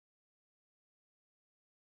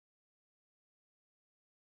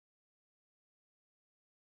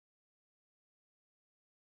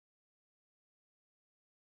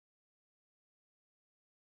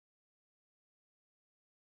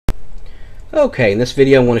Okay, in this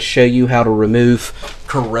video I want to show you how to remove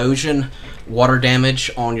corrosion, water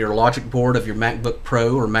damage on your logic board of your MacBook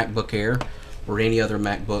Pro or MacBook Air or any other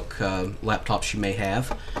MacBook laptops you may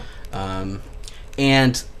have.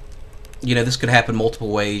 And you know, this could happen multiple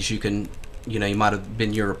ways. You can, you might have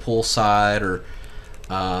been near a poolside or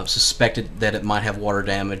suspected that it might have water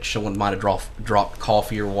damage. Someone might have dropped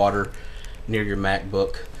coffee or water near your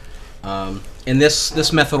MacBook. And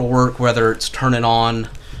this method will work whether it's turning on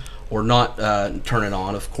or not turning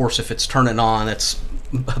on. Of course, if it's turning on, that's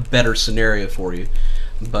a better scenario for you.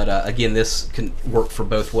 But again, this can work for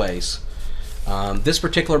both ways. This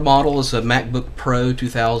particular model is a MacBook Pro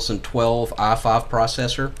 2012 i5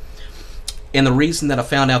 processor. And the reason that I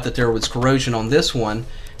found out that there was corrosion on this one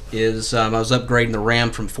is I was upgrading the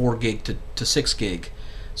RAM from 4 gig to 6 gig.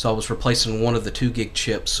 So I was replacing one of the 2 gig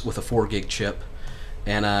chips with a 4 gig chip.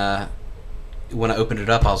 And when I opened it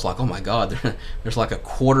up, I was like, oh my god, there's like a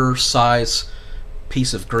quarter size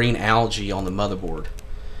piece of green algae on the motherboard,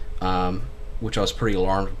 which I was pretty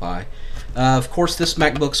alarmed by. Of course, this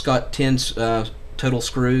MacBook's got 10 total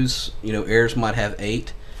screws. You know, Airs might have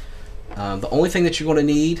 8. The only thing that you're going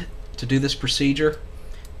to need to do this procedure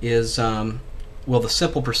is, well, the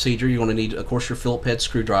simple procedure, you're going to need, of course, your Phillips head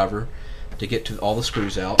screwdriver to get to all the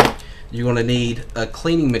screws out. You're going to need a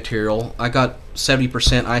cleaning material. I got 70%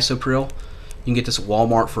 isopropyl. You can get this at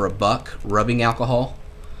Walmart for $1, rubbing alcohol.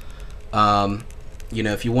 You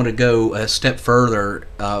know, if you want to go a step further,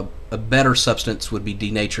 a better substance would be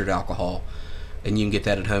denatured alcohol, and you can get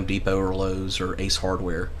that at Home Depot or Lowe's or Ace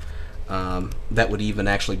Hardware. That would even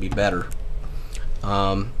actually be better.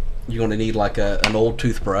 You're going to need like an old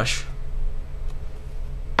toothbrush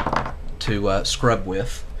to scrub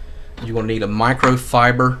with. You're going to need a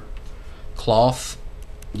microfiber cloth.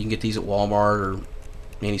 You can get these at Walmart or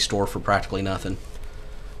any store for practically nothing,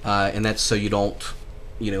 and that's so you don't,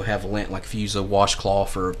 have lint. Like if you use a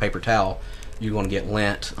washcloth or a paper towel, you're going to get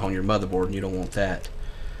lint on your motherboard, and you don't want that.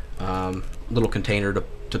 Little container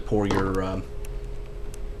to pour your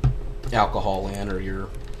alcohol in, or your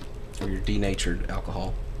denatured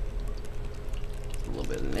alcohol. A little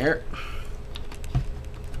bit in there.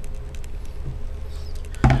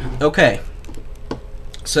 Okay,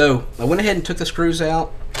 so I went ahead and took the screws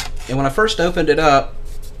out, and when I first opened it up,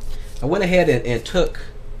 I went ahead and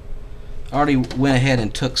already went ahead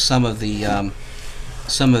and took some of the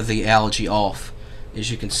algae off. As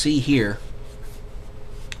you can see here,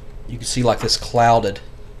 you can see like this clouded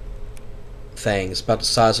thing. It's about the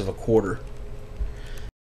size of a quarter.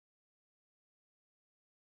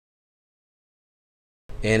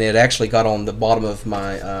 And it actually got on the bottom of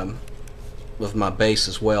my base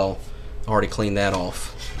as well. I already cleaned that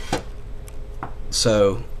off.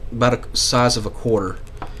 So about the size of a quarter.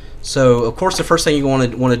 So of course the first thing you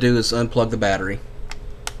want to do is unplug the battery.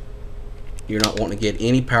 You're not wanting to get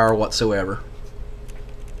any power whatsoever.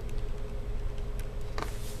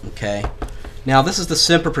 Okay. Now this is the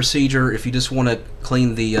simpler procedure if you just want to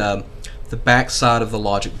clean the back side of the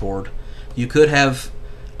logic board. You could have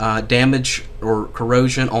damage or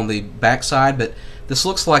corrosion on the back side, but this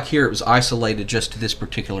looks like here it was isolated just to this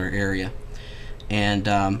particular area. And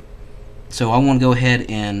so I want to go ahead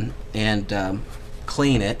and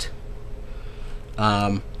clean it.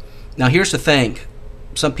 Now here's the thing.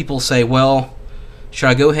 Some people say, well, should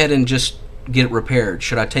I go ahead and just get it repaired?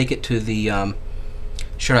 Should I take it to the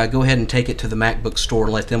should I go ahead and take it to the MacBook store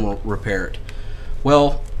and let them repair it?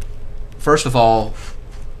 Well, first of all,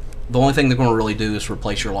 the only thing they're going to really do is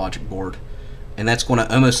replace your logic board, and that's going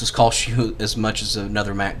to almost cost you as much as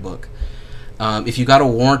another MacBook. If you got a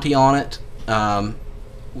warranty on it, the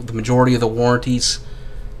majority of the warranties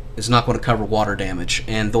is not going to cover water damage,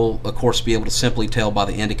 and they'll of course be able to simply tell by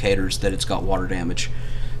the indicators that it's got water damage,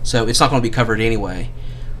 so it's not going to be covered anyway.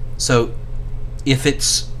 So if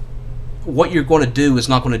it's what you're going to do is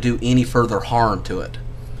not going to do any further harm to it.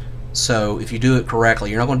 So if you do it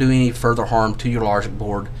correctly, you're not going to do any further harm to your logic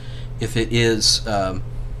board if it is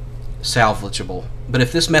salvageable. But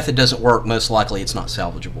if this method doesn't work, most likely it's not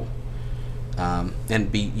salvageable,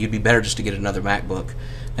 and you'd be better just to get another MacBook.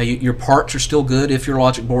 Now your parts are still good. If your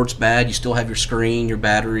logic board's bad, you still have your screen, your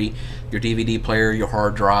battery, your DVD player, your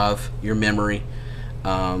hard drive, your memory.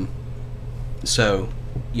 So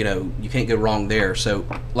you can't go wrong there. So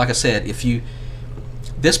like I said, if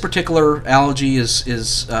this particular algae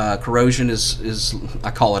is corrosion is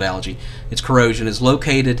I call it algae. It's corrosion is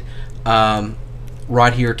located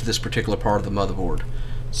right here to this particular part of the motherboard.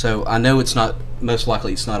 So I know it's not, most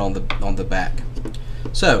likely it's not on the back.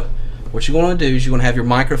 So what you're going to do is you're going to have your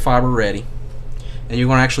microfiber ready, and you're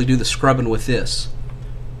going to actually do the scrubbing with this.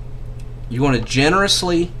 You're going to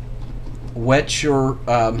generously wet your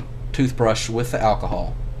toothbrush with the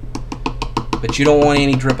alcohol, but you don't want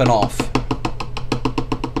any dripping off.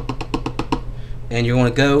 And you're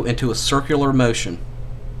going to go into a circular motion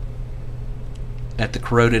at the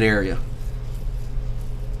corroded area.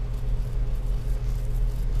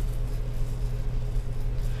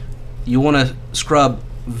 You want to scrub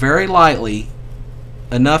very lightly,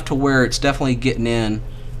 enough to where it's definitely getting in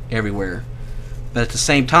everywhere, but at the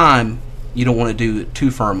same time you don't want to do it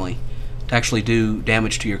too firmly to actually do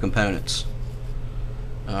damage to your components.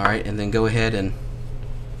 Alright, and then go ahead and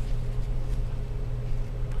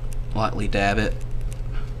lightly dab it.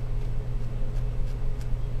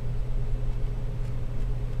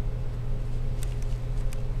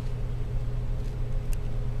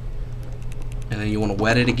 And then you want to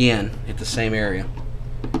wet it again at the same area.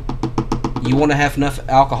 You want to have enough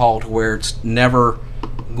alcohol to where it's never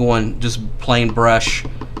going just plain brush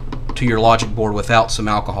to your logic board without some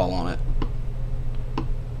alcohol on it.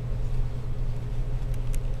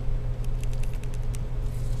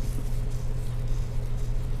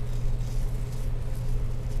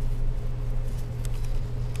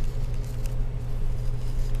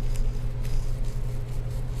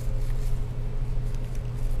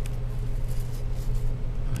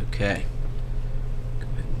 Okay, go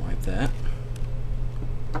ahead and wipe that.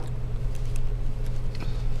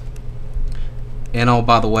 And oh,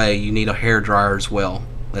 by the way, you need a hair dryer as well.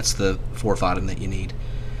 That's the fourth item that you need.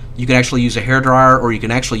 You can actually use a hair dryer, or you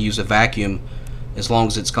can actually use a vacuum, as long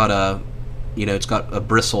as it's got a, it's got a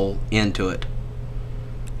bristle end to it.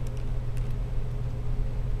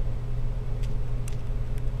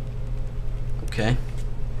 Okay.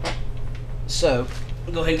 So,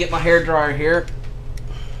 I'll go ahead and get my hair dryer here.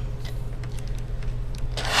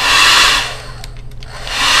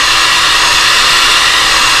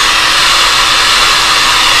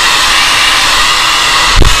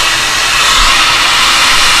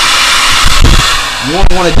 You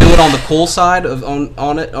want to do it on the cool side of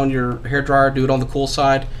on your hair dryer. Do it on the cool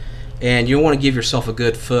side, and you want to give yourself a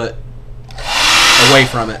good foot away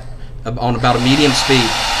from it on about a medium speed.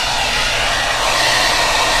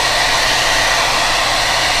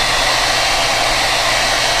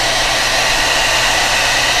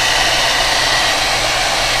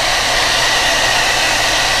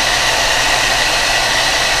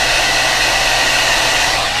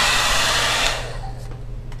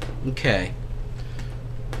 Okay.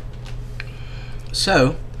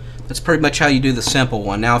 So that's pretty much how you do the simple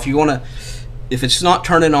one. Now, if you want to, if it's not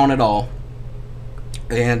turning on at all,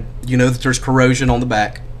 and you know that there's corrosion on the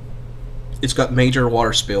back, it's got major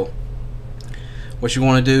water spill, what you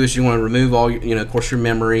want to do is you want to remove all your, of course, your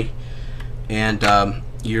memory, and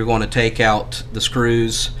you're going to take out the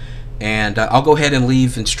screws, and I'll go ahead and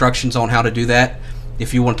leave instructions on how to do that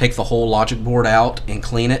if you want to take the whole logic board out and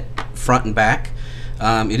clean it front and back.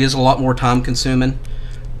 It is a lot more time consuming,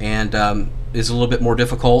 and is a little bit more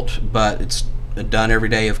difficult, but it's done every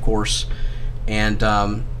day, of course. And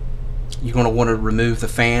you're going to want to remove the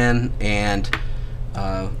fan and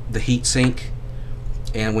the heat sink,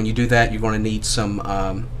 and when you do that, you're going to need some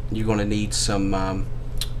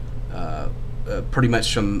pretty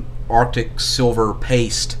much some Arctic silver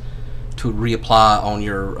paste to reapply on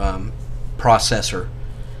your processor.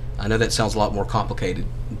 I know that sounds a lot more complicated,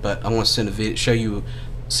 but I want to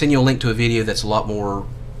send you a link to a video that's a lot more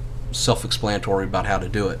self-explanatory about how to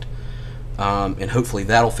do it, and hopefully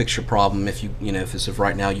that'll fix your problem if if as of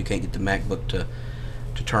right now you can't get the MacBook to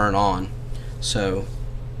turn on. So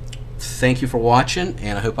thank you for watching,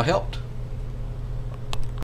 and I hope I helped.